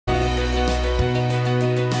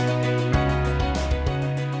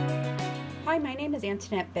is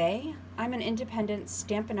Antoinette Bay. I'm an independent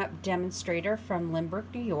Stampin' Up! Demonstrator from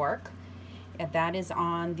Lynbrook, New York. That is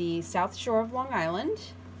on the South Shore of Long Island.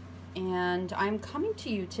 And I'm coming to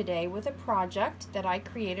you today with a project that I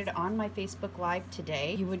created on my Facebook Live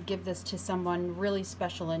today. You would give this to someone really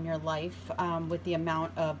special in your life with the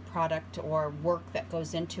amount of product or work that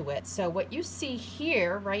goes into it. So what you see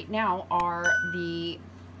here right now are the,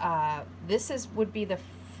 would be the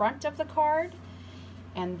front of the card,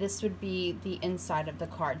 and this would be the inside of the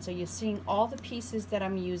card. So you're seeing all the pieces that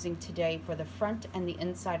I'm using today for the front and the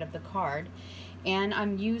inside of the card. And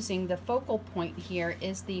I'm using the focal point here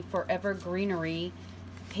is the Forever Greenery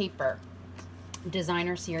paper,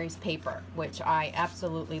 designer series paper, which I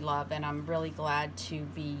absolutely love, and I'm really glad to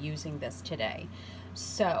be using this today.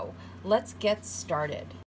 So let's get started.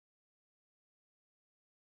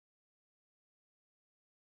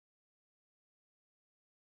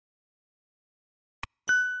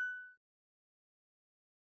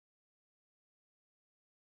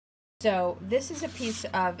 So this is a piece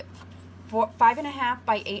of 5.5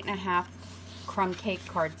 by 8.5 crumb cake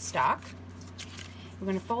cardstock. We're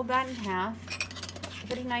going to fold that in half,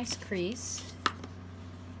 put a nice crease,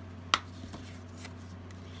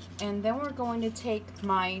 and then we're going to take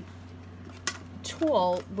my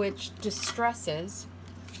tool which distresses,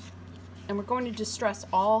 and we're going to distress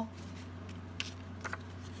all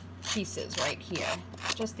pieces right here,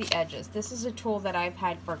 just the edges. This is a tool that I've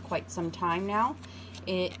had for quite some time now.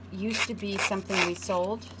 It used to be something we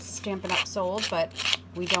sold, Stampin' Up! Sold, but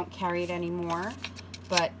we don't carry it anymore.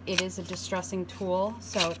 But it is a distressing tool,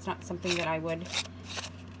 so it's not something that I would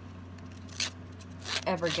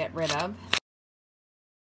ever get rid of.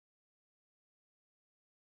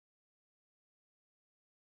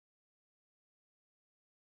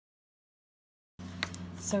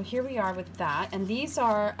 So here we are with that, and these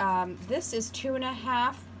are, this is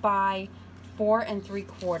 2.5 by 4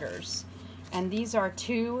 3/4. And these are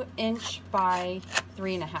 2 inch by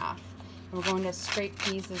 3.5. We're going to scrape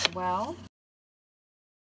these as well.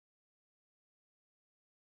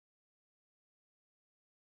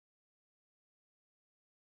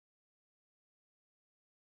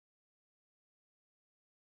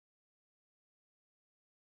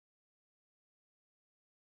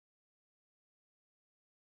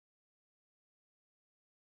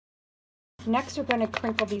 Next, we're going to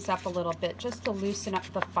crinkle these up a little bit just to loosen up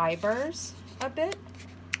the fibers a bit,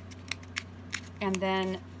 and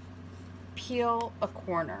then peel a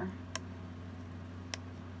corner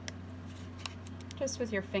just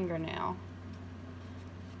with your fingernail.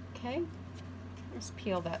 Okay, just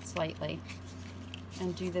peel that slightly,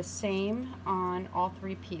 and do the same on all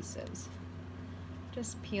 3 pieces.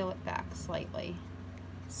 Just peel it back slightly.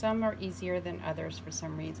 Some are easier than others for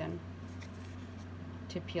some reason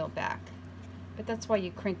to peel back. But that's why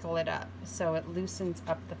you crinkle it up, so it loosens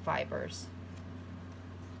up the fibers.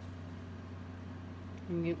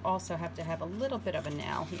 And you also have to have a little bit of a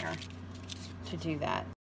nail here to do that.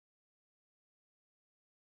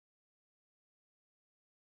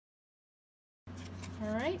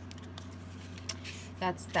 All right,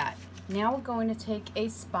 that's that. Now we're going to take a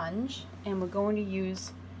sponge, and we're going to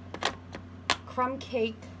use crumb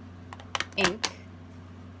cake ink.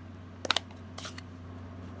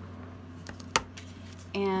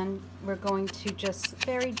 And we're going to just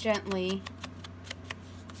very gently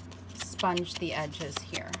sponge the edges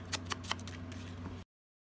here.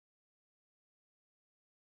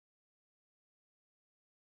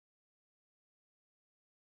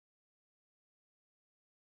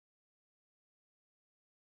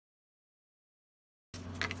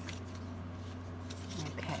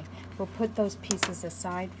 Okay, we'll put those pieces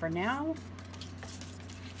aside for now.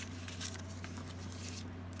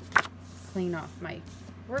 Clean off my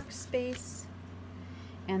workspace,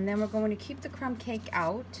 and then we're going to keep the crumb cake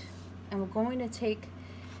out, and we're going to take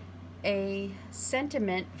a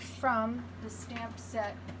sentiment from the stamp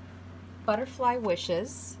set Butterfly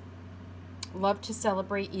Wishes. Love to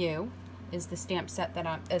Celebrate You is the stamp set that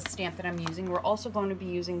I'm using. We're also going to be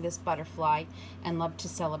using this butterfly and Love to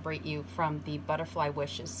Celebrate You from the Butterfly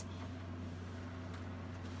Wishes.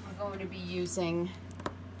 We're going to be using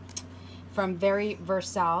from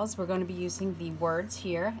Versailles, we're going to be using the words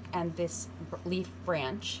here and this leaf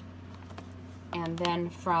branch. And then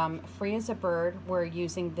from Free as a Bird, we're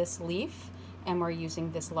using this leaf, and we're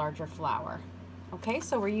using this larger flower. Okay,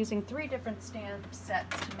 so we're using 3 different stamp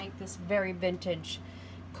sets to make this very vintage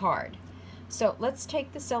card. So let's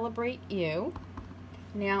take the Celebrate You.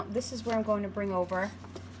 Now this is where I'm going to bring over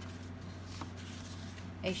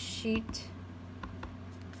a sheet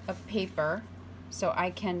of paper so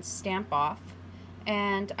I can stamp off,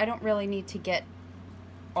 and I don't really need to get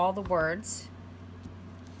all the words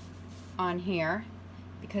on here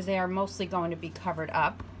because they are mostly going to be covered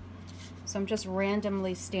up. So I'm just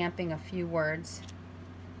randomly stamping a few words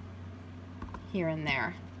here and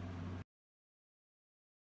there.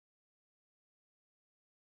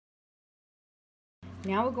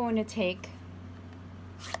 Now we're going to take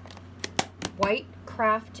white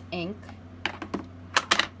craft ink,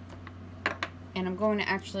 and I'm going to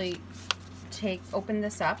actually open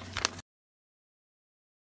this up.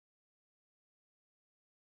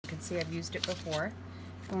 You can see I've used it before.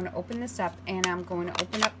 I'm going to open this up, and I'm going to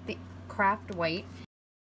open up the craft white,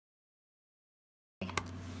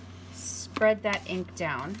 spread that ink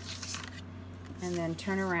down, and then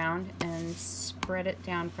turn around and spread it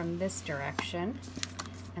down from this direction.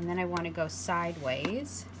 And then I want to go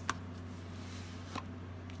sideways.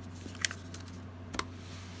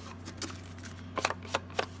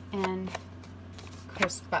 And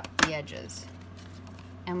crisp up the edges.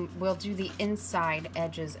 And we'll do the inside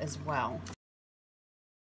edges as well.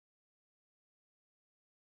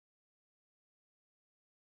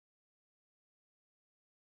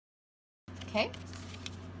 Okay.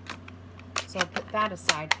 So I'll put that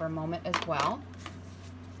aside for a moment as well.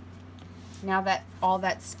 Now that all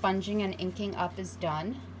that sponging and inking up is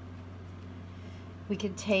done, we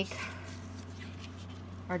could take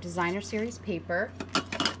our designer series paper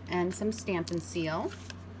and some Stampin' seal,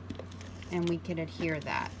 and we could adhere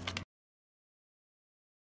that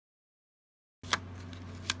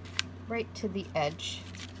right to the edge.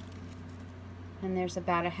 And there's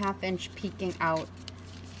about a ½ inch peeking out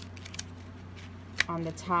on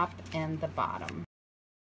the top and the bottom.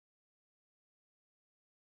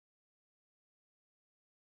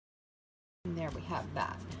 And there we have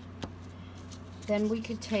that. Then we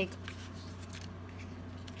could take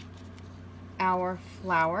our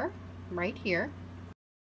flower right here.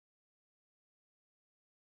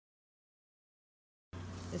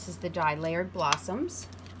 This is the die layered blossoms.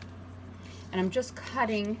 And I'm just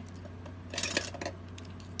cutting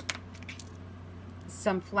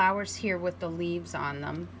some flowers here with the leaves on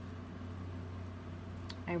them.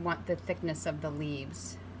 I want the thickness of the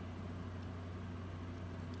leaves.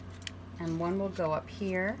 And one will go up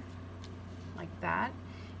here like that,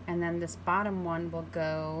 and then this bottom one will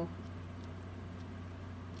go,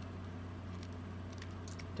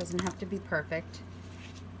 doesn't have to be perfect,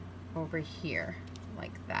 over here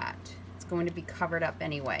like that. It's going to be covered up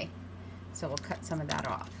anyway, so we'll cut some of that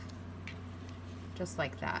off just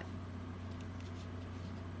like that.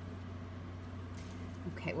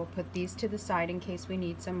 Okay, we'll put these to the side in case we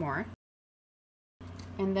need some more,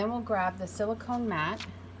 and then we'll grab the silicone mat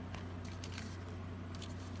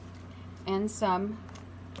and some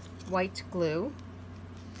white glue,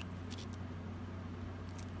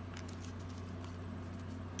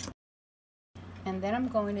 and then I'm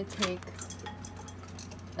going to take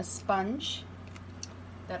a sponge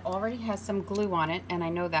that already has some glue on it, and I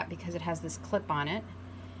know that because it has this clip on it,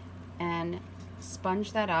 and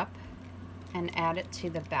sponge that up and add it to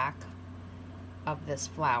the back of this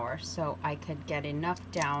flower so I could get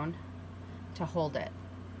enough down to hold it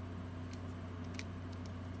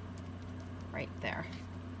right there.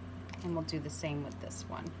 And we'll do the same with this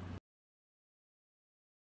one.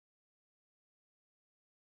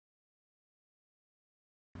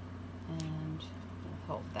 And we'll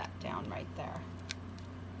hold that down right there.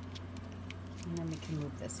 And then we can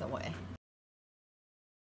move this away.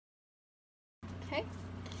 Okay,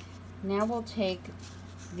 now we'll take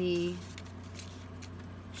the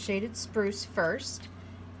shaded spruce first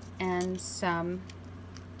and some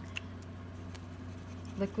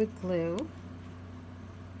liquid glue.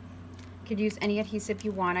 You could use any adhesive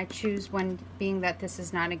you want. I choose, when being that this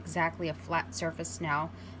is not exactly a flat surface now,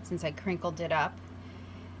 since I crinkled it up,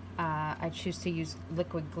 I choose to use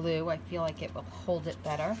liquid glue. I feel like it will hold it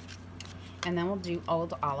better. And then we'll do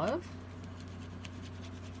Old Olive.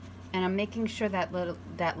 And I'm making sure that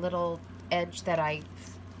little edge that I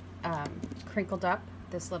crinkled up,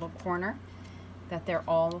 this little corner, that they're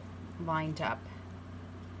all lined up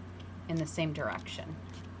in the same direction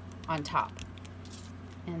on top.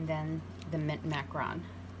 And then the mint macaron.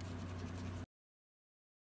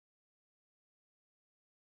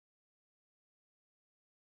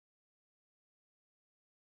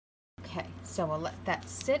 Okay, so we'll let that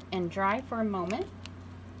sit and dry for a moment,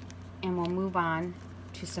 and we'll move on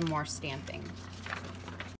to some more stamping.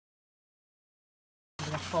 I'm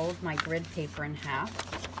going to fold my grid paper in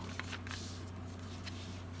half,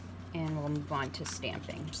 and we'll move on to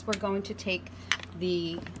stamping. So we're going to take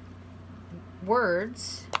the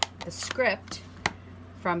words, the script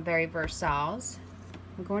from Versailles.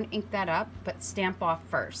 I'm going to ink that up, but stamp off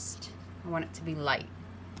first. I want it to be light.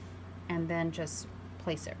 And then just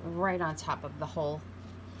place it right on top of the whole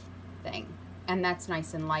thing. And that's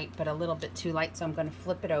nice and light, but a little bit too light, so I'm going to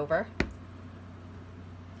flip it over.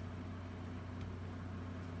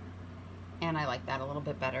 And I like that a little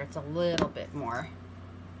bit better. It's a little bit more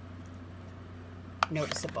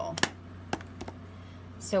noticeable.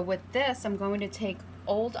 So with this, I'm going to take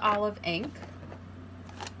Old Olive ink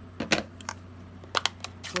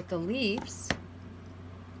with the leaves,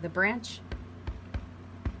 the branch,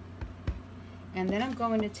 and then I'm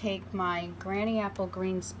going to take my Granny Apple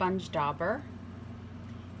Green sponge dauber,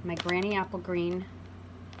 my Granny Apple Green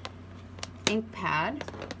ink pad,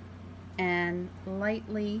 and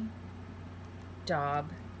lightly daub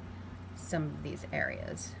some of these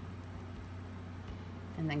areas,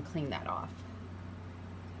 and then clean that off.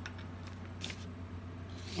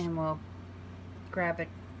 And we'll grab a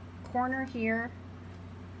corner here,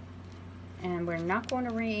 and we're not going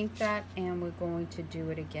to re-ink that, and we're going to do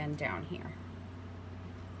it again down here.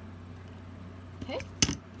 Okay,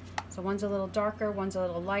 so one's a little darker, one's a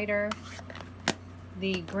little lighter.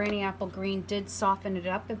 The Granny Apple Green did soften it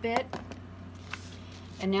up a bit.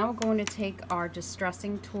 And now we're going to take our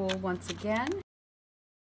distressing tool once again.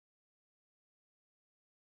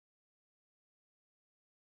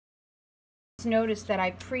 Notice that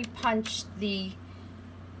I pre-punched the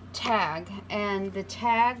tag, and the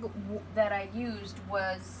tag that I used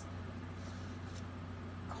was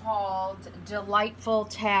called Delightful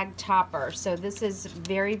Tag Topper. So this is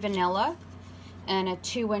very vanilla and a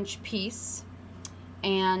 2-inch piece,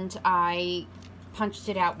 and I punched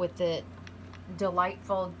it out with the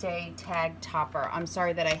Delightful Day Tag Topper. I'm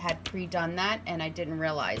sorry that I had pre-done that and I didn't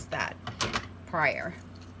realize that prior.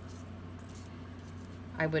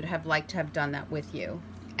 I would have liked to have done that with you.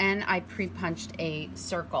 And I pre-punched a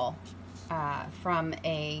circle from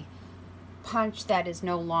a punch that is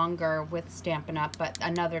no longer with Stampin' Up, but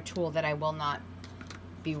another tool that I will not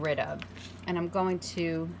be rid of. And I'm going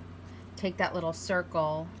to take that little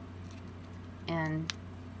circle and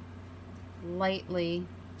lightly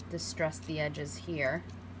distress the edges here,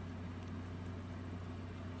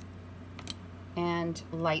 and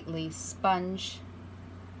lightly sponge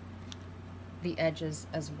the edges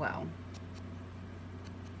as well.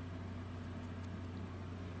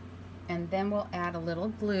 And then we'll add a little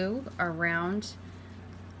glue around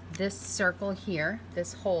this circle here,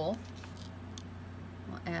 this hole.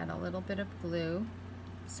 We'll add a little bit of glue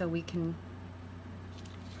so we can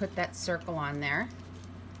put that circle on there.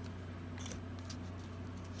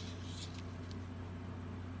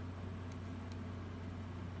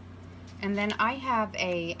 And then I have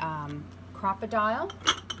a crocodile,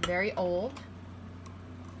 very old.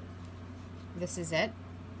 This is it.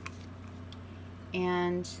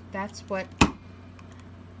 And that's what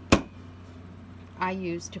I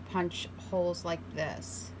use to punch holes like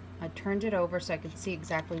this. I turned it over so I could see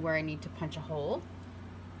exactly where I need to punch a hole.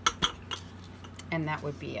 And that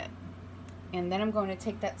would be it. And then I'm going to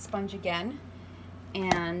take that sponge again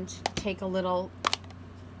and take a little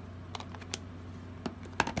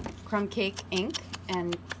crumb cake ink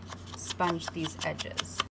and sponge these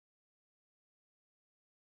edges.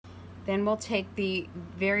 Then we'll take the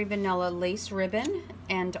Very Vanilla lace ribbon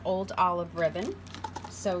and Old Olive ribbon.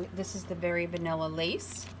 So this is the Very Vanilla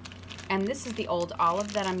lace, and this is the Old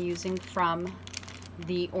Olive that I'm using from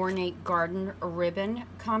the Ornate Garden ribbon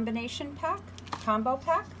combination pack, combo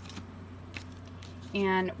pack.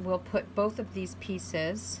 And we'll put both of these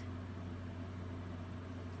pieces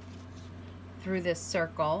through this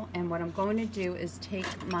circle, and what I'm going to do is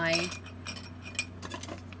take my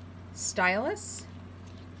stylus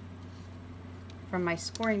from my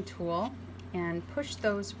scoring tool and push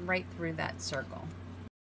those right through that circle.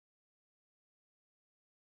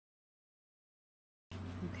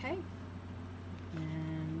 Okay,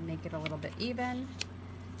 and make it a little bit even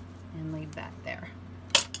and leave that there.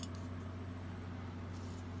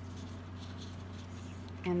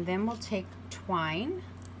 And then we'll take twine,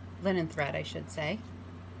 linen thread I should say,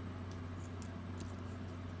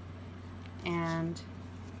 and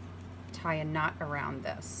tie a knot around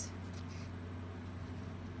this,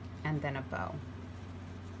 and then a bow.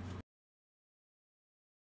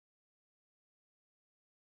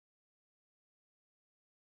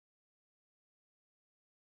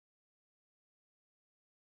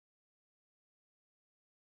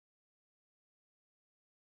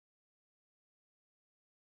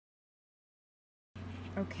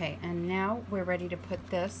 Okay, and now we're ready to put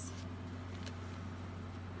this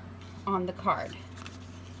on the card.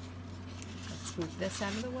 Let's move this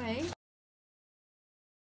out of the way.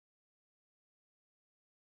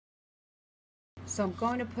 So I'm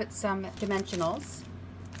going to put some dimensionals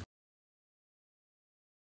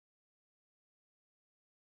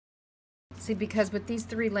See, because with these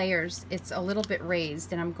 3 layers, it's a little bit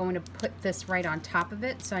raised, and I'm going to put this right on top of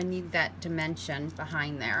it, so I need that dimension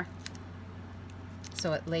behind there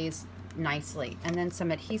so it lays nicely. And then some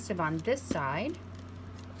adhesive on this side.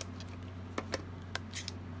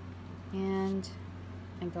 And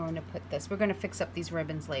I'm going to put this, we're going to fix up these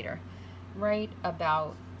ribbons later, right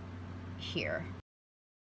about here.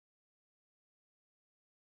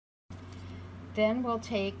 Then we'll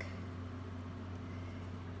take,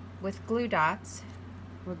 with glue dots,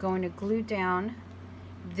 we're going to glue down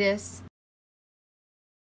this.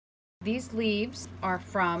 These leaves are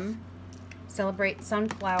from Celebrate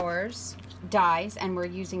Sunflowers dies, and we're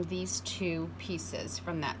using these 2 pieces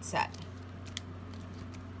from that set.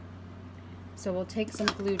 So we'll take some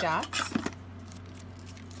glue dots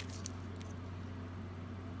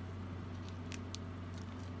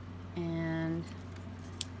and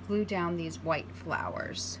glue down these white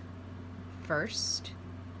flowers first,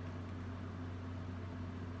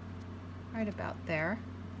 right about there.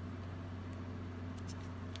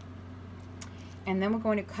 And then we're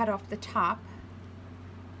going to cut off the top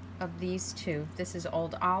of these 2. This is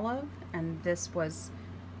Old Olive, and this was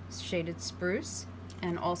Shaded Spruce,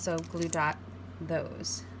 and also glue dot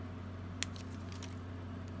those.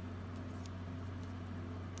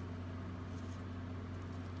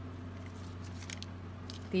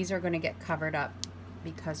 These are going to get covered up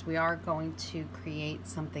because we are going to create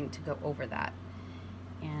something to go over that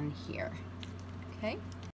and here. Okay.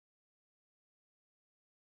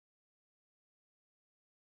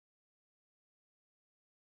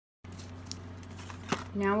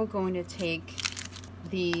 Now we're going to take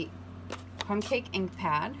the Crumb Cake ink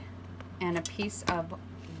pad and a piece of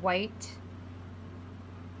white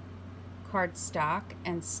cardstock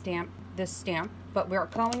and stamp this stamp, but we're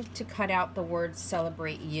going to cut out the words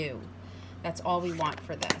Celebrate You. That's all we want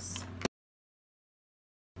for this.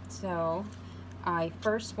 So I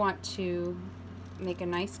first want to make a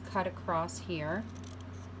nice cut across here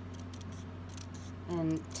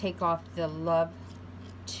and take off the Love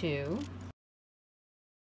To.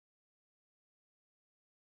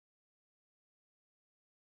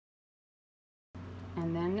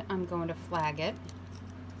 And then I'm going to flag it.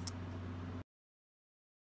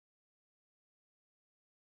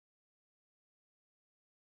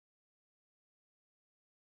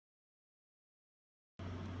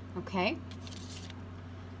 Okay,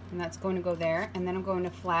 and that's going to go there, and then I'm going to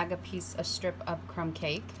flag a strip of crumb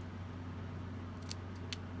cake.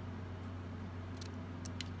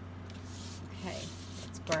 Okay,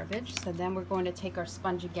 that's garbage. So then we're going to take our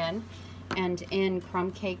sponge again, and in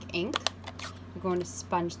crumb cake ink, we're going to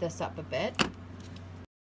sponge this up a bit.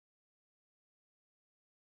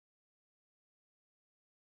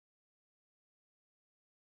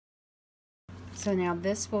 So now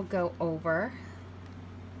this will go over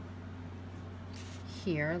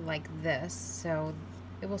here like this, so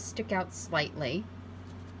it will stick out slightly,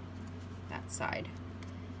 that side.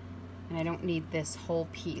 And I don't need this whole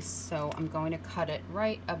piece, so I'm going to cut it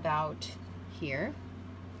right about here.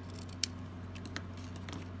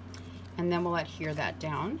 And then we'll adhere that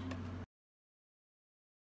down.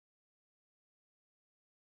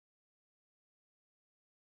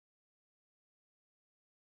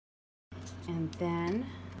 And then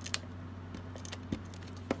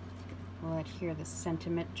we'll adhere the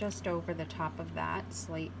sentiment just over the top of that,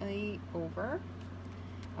 slightly over.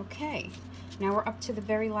 Okay, now we're up to the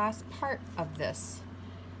very last part of this,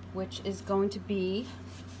 which is going to be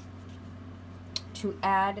to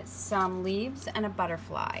add some leaves and a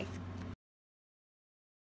butterfly.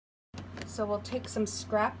 So we'll take some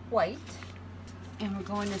scrap white and we're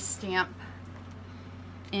going to stamp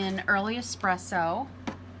in Early Espresso.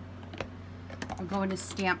 I'm going to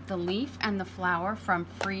stamp the leaf and the flower from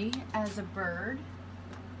Free as a Bird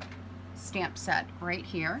stamp set right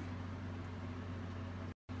here.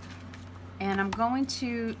 And I'm going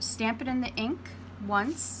to stamp it in the ink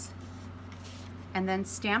once and then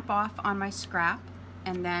stamp off on my scrap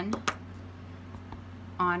and then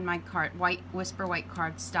on my Whisper White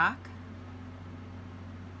cardstock.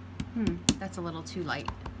 That's a little too light.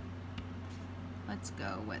 Let's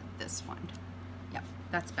go with this one. Yep,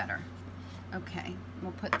 that's better. Okay,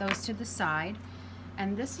 we'll put those to the side.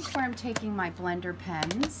 And this is where I'm taking my blender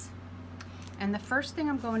pens. And the first thing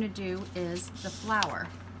I'm going to do is the flower.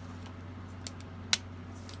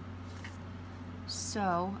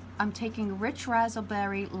 So I'm taking Rich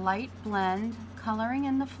Raspberry Light Blend, coloring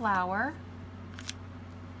in the flower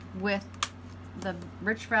with the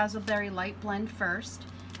Rich Raspberry Light Blend first.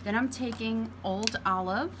 Then I'm taking Old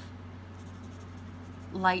Olive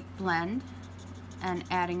Light Blend and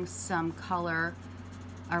adding some color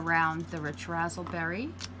around the Rich Raspberry.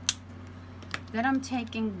 Then I'm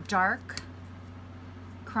taking dark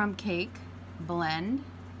crumb cake blend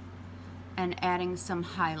and adding some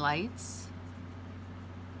highlights.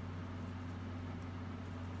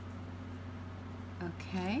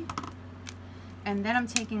 Okay. And then I'm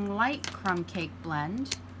taking light crumb cake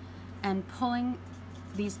blend and pulling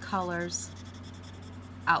these colors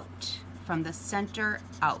out from the center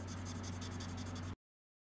out.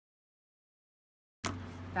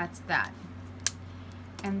 That's that.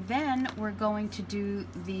 And then we're going to do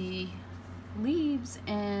the leaves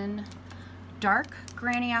in dark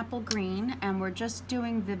granny apple green, and we're just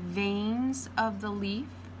doing the veins of the leaf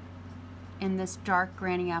in this dark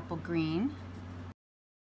granny apple green.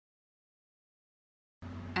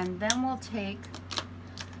 And then we'll take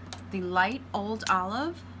the light old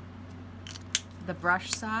olive, the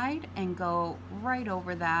brush side, and go right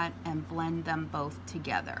over that and blend them both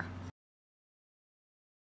together.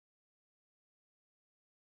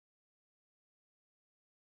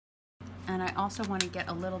 And I also want to get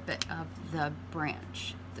a little bit of the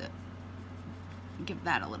branch, give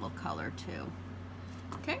that a little color too.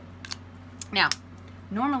 Okay. Now,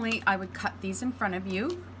 normally I would cut these in front of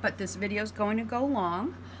you, but this video is going to go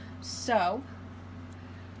long, so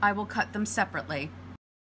I will cut them separately.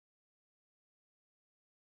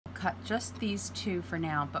 Cut just these two for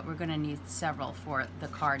now, but we're going to need several for the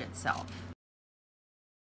card itself.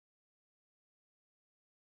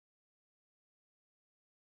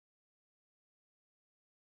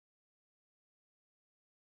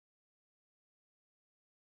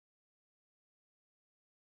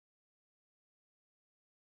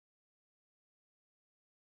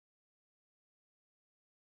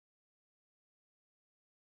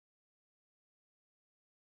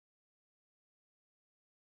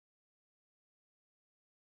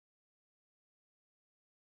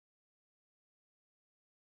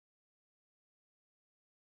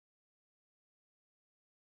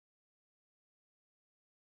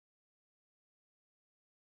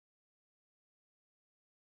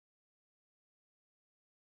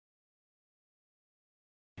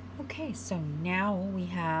 Okay, so now we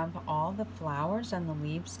have all the flowers and the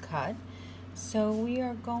leaves cut. So we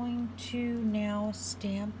are going to now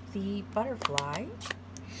stamp the butterfly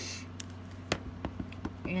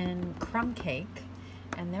in crumb cake,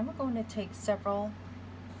 and then we're going to take several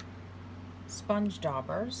sponge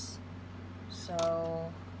daubers.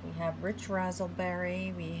 So we have rich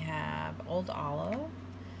raspberry, we have old olive,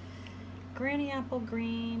 granny apple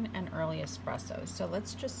green, and early espresso. So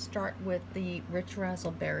let's just start with the rich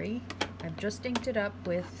raspberry. I've just inked it up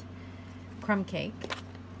with crumb cake.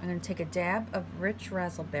 I'm going to take a dab of rich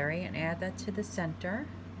raspberry and add that to the center.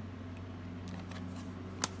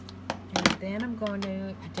 And then I'm going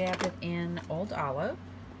to dab it in old olive.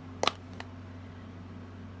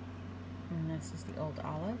 And this is the old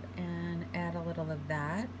olive. And add a little of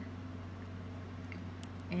that.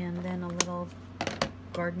 And then a little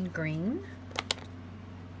garden green.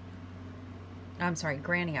 I'm sorry,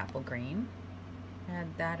 granny apple green.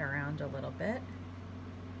 Add that around a little bit.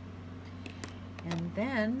 And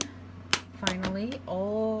then finally,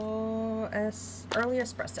 early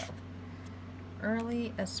espresso.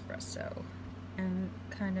 Early espresso. And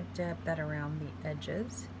kind of dab that around the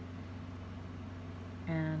edges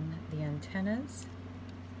and the antennas.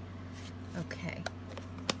 Okay.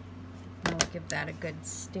 Now we'll give that a good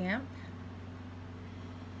stamp.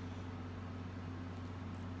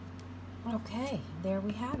 Okay, there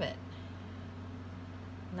we have it.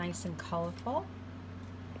 Nice and colorful.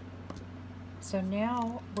 So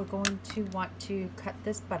now we're going to want to cut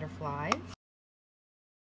this butterfly.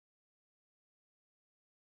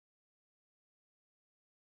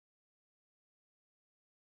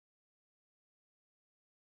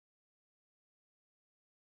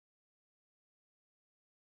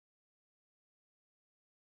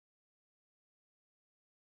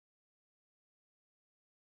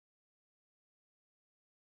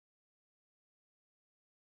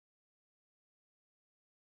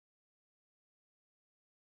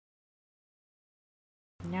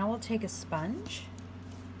 Now we'll take a sponge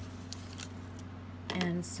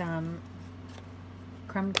and some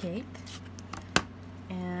crumb cake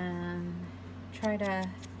and try to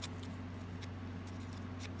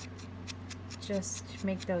just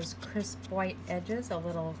make those crisp white edges a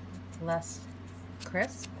little less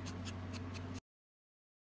crisp.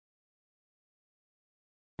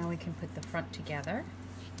 Now we can put the front together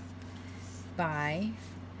by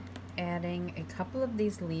adding a couple of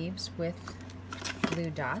these leaves with blue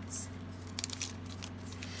dots.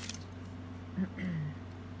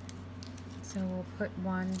 So we'll put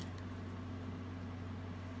one,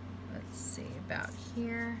 let's see, about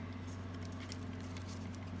here.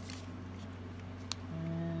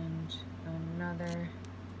 another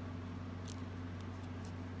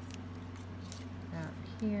out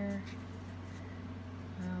here,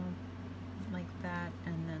 like that,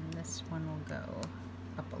 and then this one will go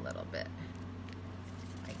up a little bit,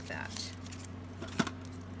 like that.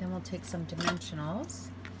 Then we'll take some dimensionals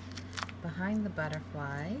behind the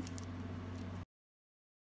butterfly,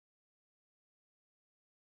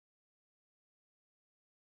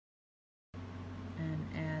 and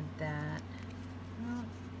add that. Well,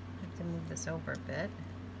 I have to move this over a bit,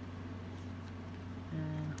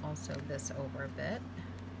 and also this over a bit.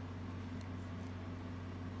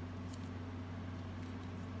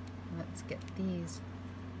 Let's get these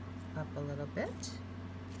up a little bit.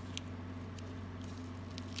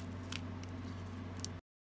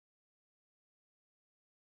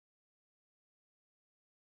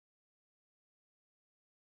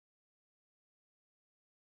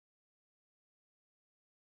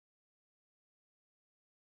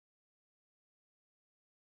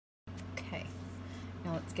 Okay,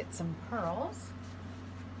 now let's get some pearls.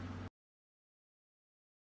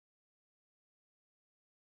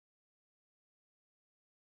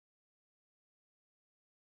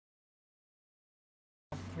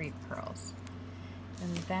 Three pearls,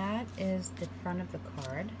 and that is the front of the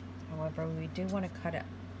card. However, we do want to cut up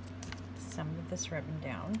some of this ribbon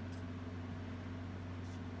down.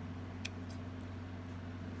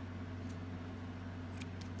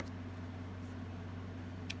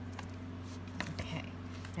 Okay,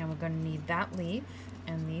 now we're going to need that leaf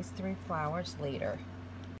and these three flowers later.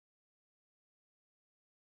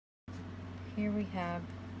 Here we have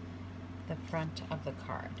the front of the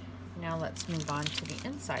card. Now let's move on to the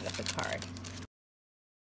inside of the card.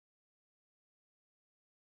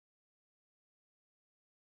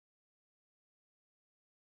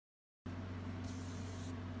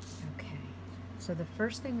 Okay, so the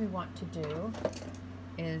first thing we want to do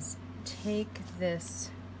is take this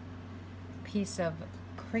piece of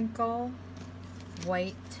crinkle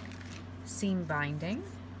white seam binding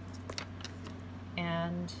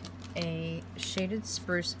and a shaded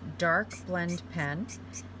spruce dark blend pen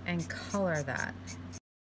and color that,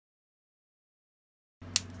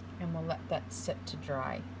 and we'll let that sit to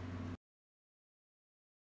dry.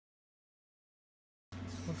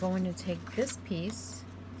 We're going to take this piece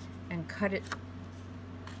and cut it,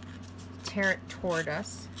 tear it toward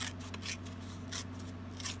us,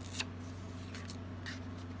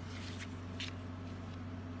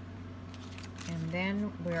 and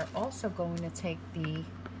then we're also going to take the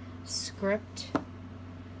script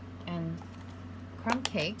and crumb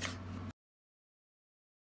cake,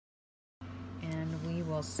 and we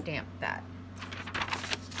will stamp that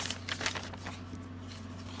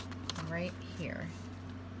right here.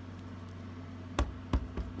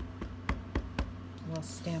 We'll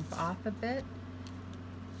stamp off a bit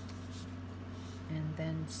and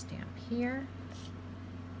then stamp here,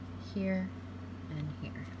 here, and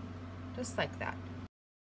here, just like that.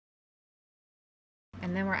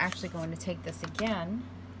 And then we're actually going to take this again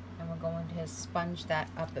and we're going to sponge that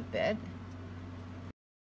up a bit.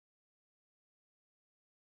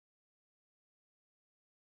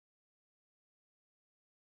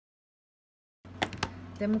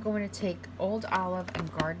 Then we're going to take Old Olive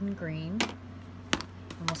and Garden Green,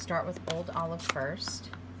 and we'll start with Old Olive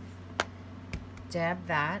first. Dab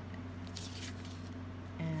that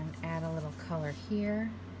and add a little color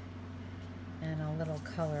here and a little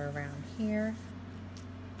color around here.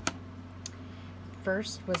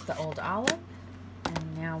 First was the Old Olive,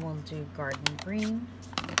 and now we'll do Garden Green.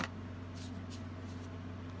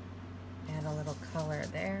 Add a little color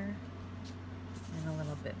there and a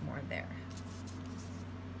little bit more there.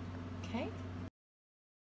 Okay.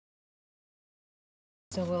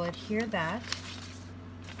 So we'll adhere that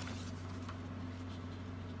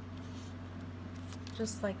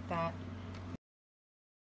just like that.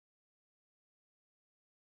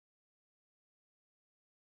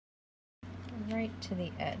 Right to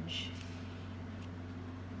the edge.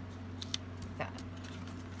 Like that.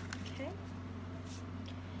 Okay.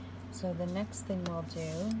 So the next thing we'll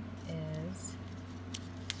do is,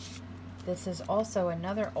 this is also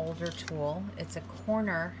another older tool. It's a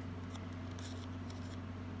corner,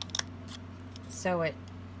 so it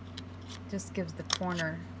just gives the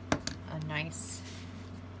corner a nice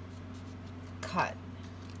cut.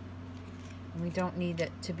 And we don't need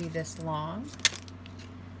it to be this long,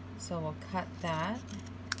 so we'll cut that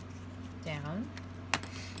down,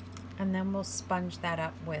 and then we'll sponge that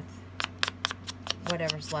up with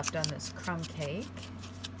whatever's left on this crumb cake.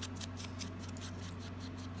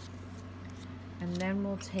 And then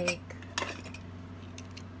we'll take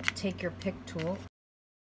your pick tool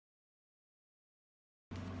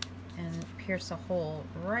and pierce a hole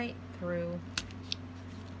right through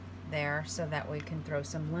there so that we can throw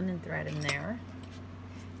some linen thread in there,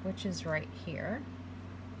 which is right here.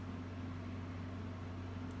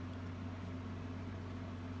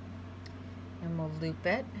 And we'll loop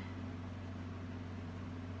it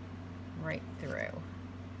right through.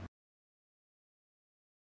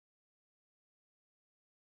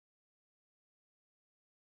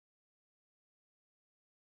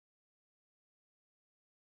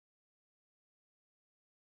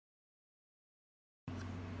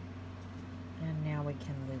 And now we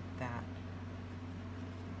can loop that.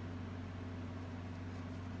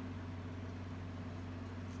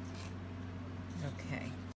 Okay.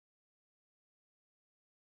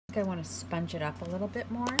 I think I want to sponge it up a little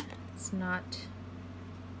bit more. It's not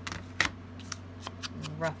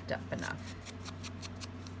roughed up enough.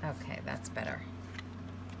 Okay, that's better.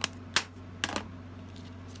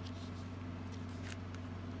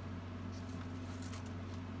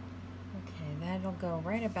 Okay, that'll go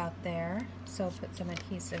right about there. So put some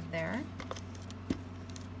adhesive there.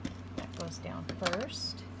 That goes down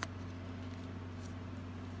first.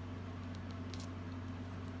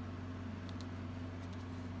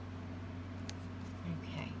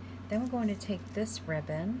 Okay, then we're going to take this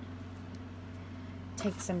ribbon,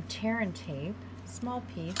 take some tear and tape, small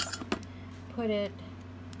piece, put it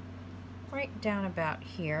right down about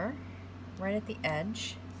here, right at the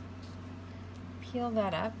edge, peel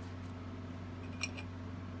that up,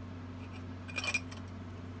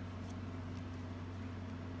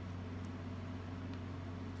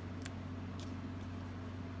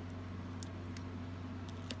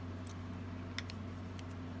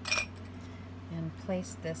 and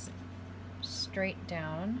place this straight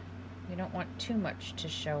down. You don't want too much to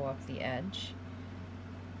show off the edge.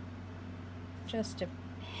 Just a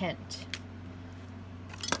hint.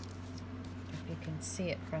 If you can see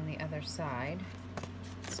it from the other side,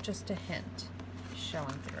 it's just a hint showing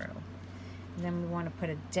through. And then we want to put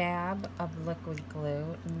a dab of liquid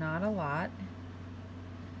glue, not a lot,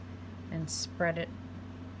 and spread it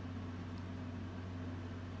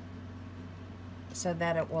so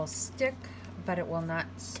that it will stick, but it will not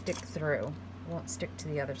stick through. It won't stick to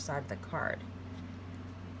the other side of the card.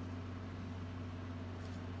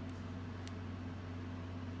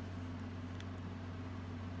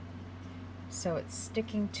 So it's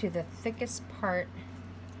sticking to the thickest part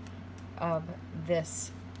of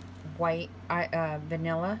this white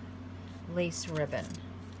vanilla lace ribbon,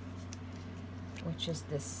 which is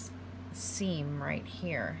this seam right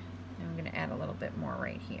here. And I'm going to add a little bit more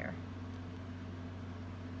right here.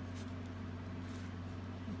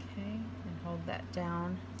 Okay, and hold that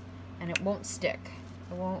down, and it won't stick.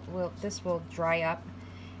 It won't. This will dry up,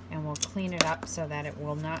 and we'll clean it up so that it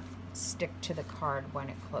will not stick to the card when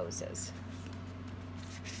it closes.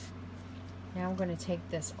 Now I'm going to take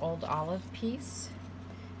this old olive piece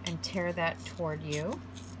and tear that toward you.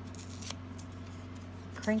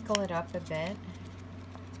 Crinkle it up a bit.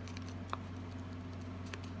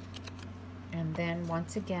 And then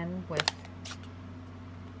once again with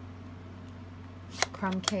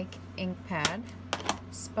Crumb Cake ink pad,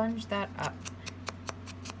 sponge that up.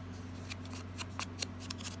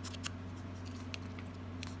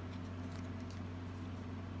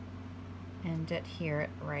 And adhere it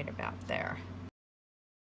right about there.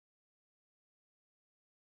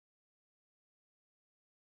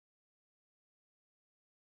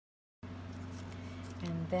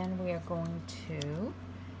 And then we are going to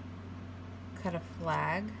cut a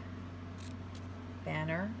flag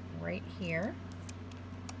banner right here,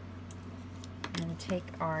 and take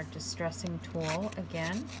our distressing tool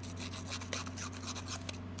again,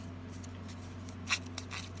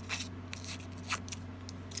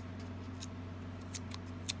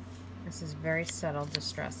 this is very subtle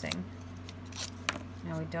distressing.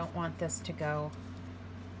 Now we don't want this to go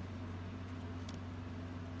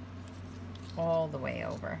all the way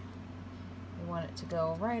over. We want it to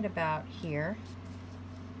go right about here.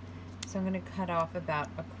 So I'm going to cut off about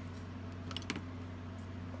a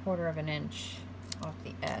 1/4 of an inch off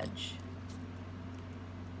the edge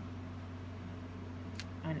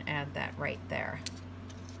and add that right there.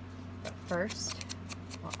 But first,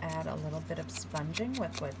 I'll add a little bit of sponging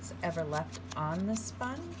with what's ever left on the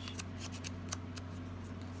sponge,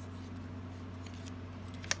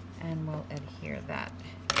 and we'll adhere that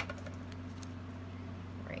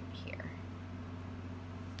right here.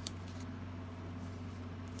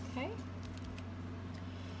 Okay,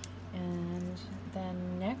 and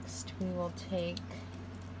then next we will take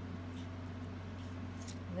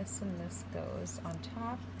this, and this goes on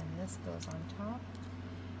top, and this goes on top,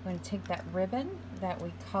 I'm going to take that ribbon that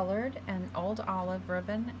we colored, an old olive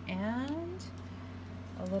ribbon, and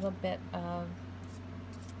a little bit of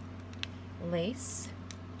lace,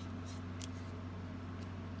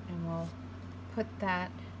 and we'll put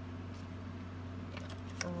that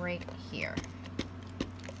right here.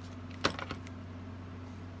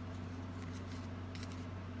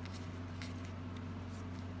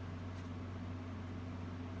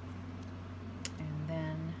 And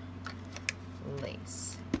then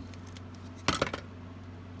lace.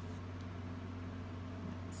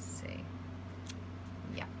 Let's see.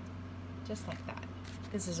 Yeah, just like that.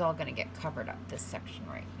 This is all going to get covered up, this section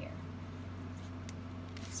right here.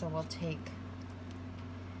 So we'll take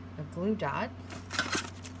a glue dot,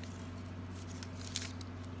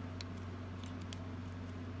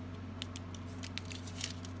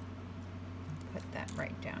 and put that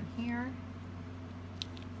right down here.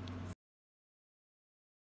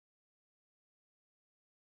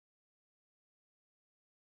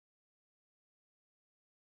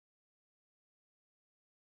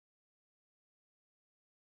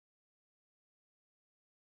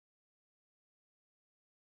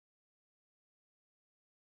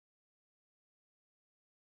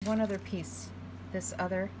 One other piece, this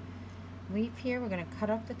other leaf here, we're going to cut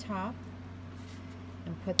off the top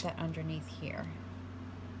and put that underneath here,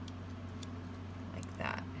 like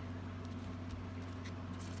that.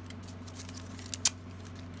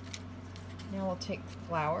 Now we'll take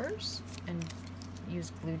flowers and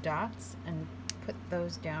use glue dots and put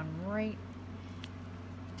those down right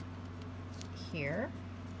here.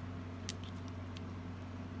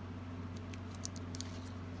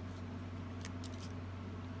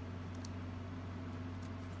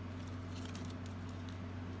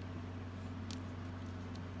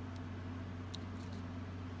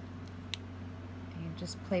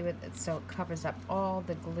 Just play with it so it covers up all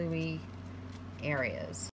the gluey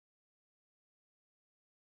areas.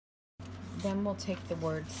 Then we'll take the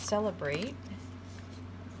word celebrate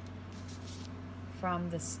from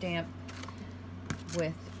the stamp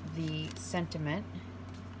with the sentiment,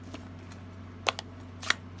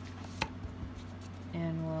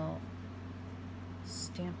 and we'll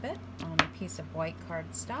stamp it on a piece of white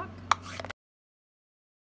cardstock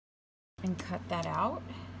and cut that out.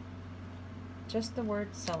 Just the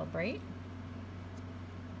word celebrate.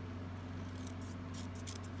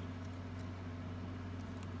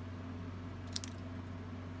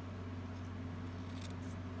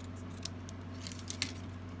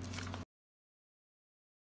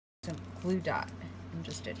 Some glue dot and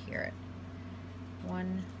just adhere it.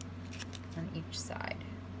 One on each side.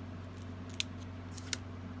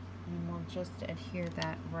 And we'll just adhere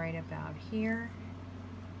that right about here.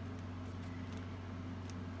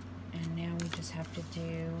 And now we just have to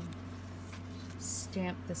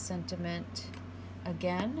stamp the sentiment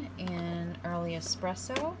again in early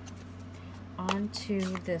espresso onto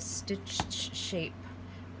the stitched shape.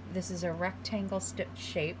 This is a rectangle stitched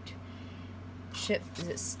shape.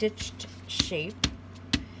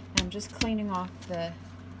 I'm just cleaning off the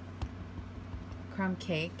crumb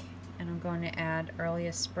cake, and I'm going to add early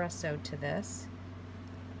espresso to this.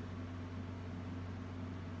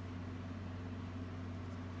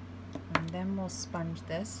 And then we'll sponge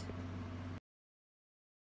this.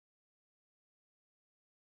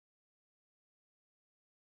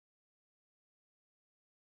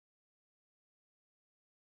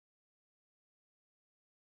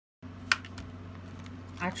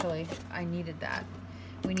 Actually, I needed that.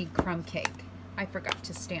 We need crumb cake. I forgot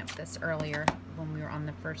to stamp this earlier when we were on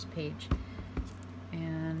the first page.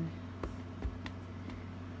 And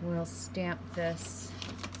we'll stamp this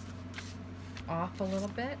off a little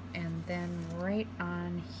bit and then right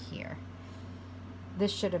on here.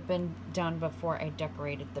 This should have been done before I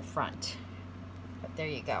decorated the front, but there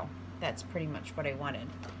you go. That's pretty much what I wanted.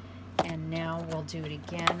 And now we'll do it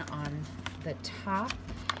again on the top,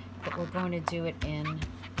 but we're going to do it in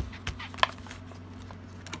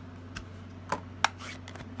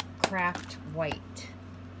craft white.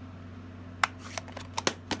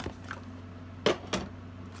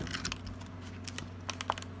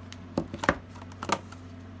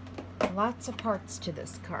 Lots of parts to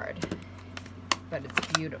this card, but it's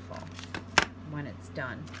beautiful when it's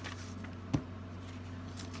done.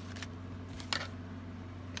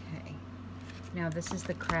 Okay, now this is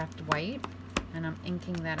the craft white, and I'm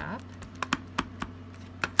inking that up.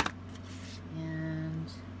 And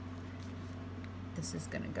this is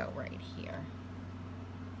going to go right here,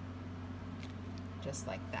 just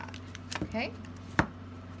like that. Okay.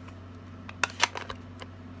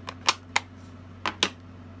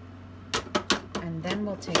 And then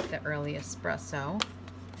we'll take the early espresso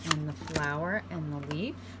and the flower and the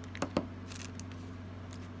leaf,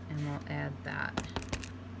 and we'll add that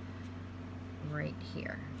right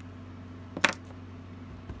here.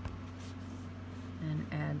 And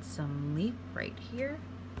add some leaf right here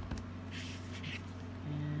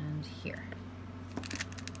and here.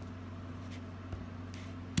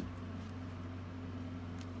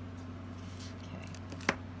 Okay.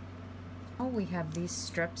 Oh, we have these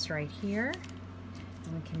strips right here,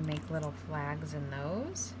 and we can make little flags in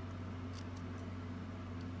those.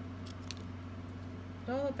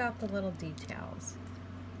 All about the little details.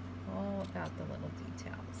 All about the little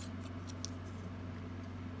details.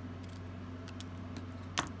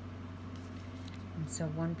 And so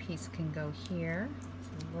one piece can go here. It's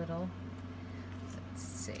a little, let's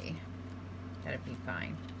see, that'd be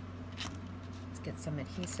fine. Let's get some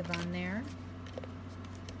adhesive on there.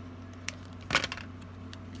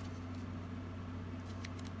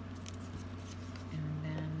 And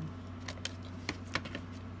then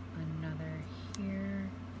another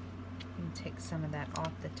here. You can take some of that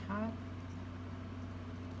off the top.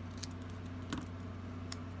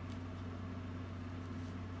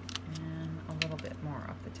 More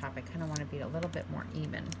off the top. I kind of want to be a little bit more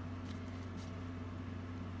even.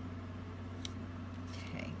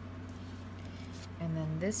 Okay. And then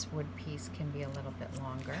this wood piece can be a little bit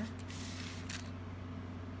longer.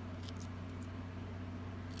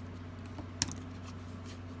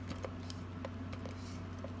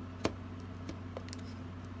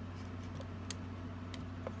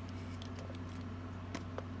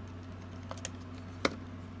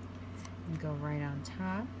 And go right on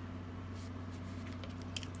top.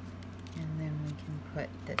 And then we can put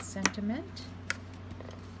the sentiment.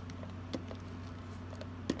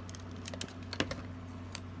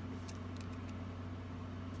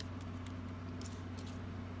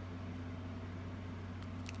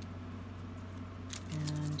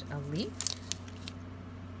 And a leaf.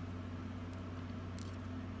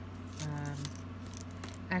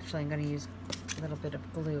 Actually, I'm going to use a little bit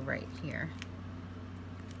of glue right here.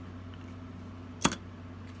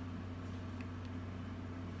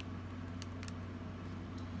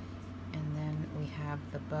 Have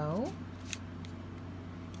the bow,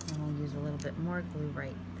 and we'll use a little bit more glue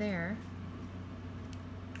right there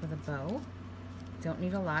for the bow. Don't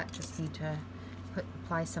need a lot, just need to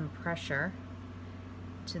apply some pressure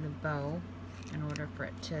to the bow in order for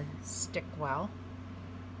it to stick well.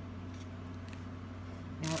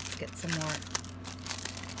 Now let's get some more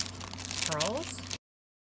pearls.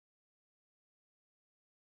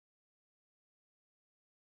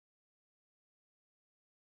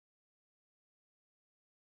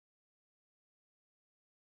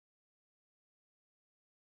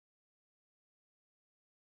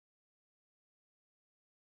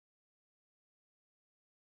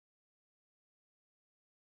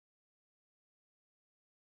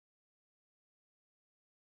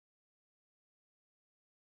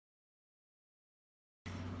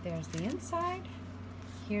 There's the inside,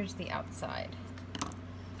 here's the outside.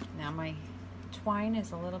 Now my twine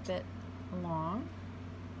is a little bit long.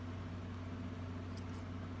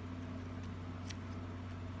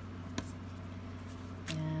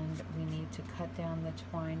 And we need to cut down the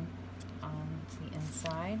twine on the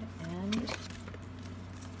inside and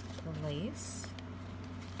the lace.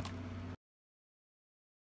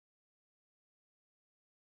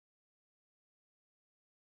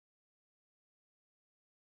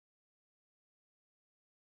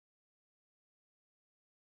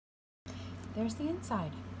 There's the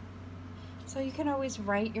inside. So you can always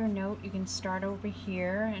write your note. You can start over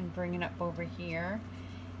here and bring it up over here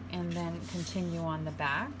and then continue on the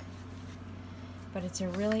back. But it's a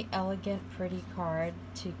really elegant, pretty card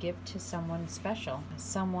to give to someone special.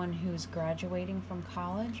 Someone who's graduating from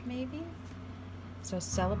college, maybe. So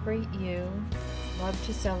celebrate you, love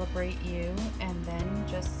to celebrate you, and then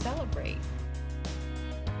just celebrate.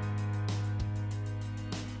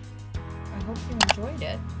 I hope you enjoyed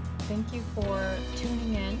it. Thank you for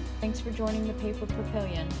tuning in. Thanks for joining the Paper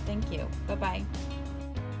Papillion. Thank you. Bye-bye.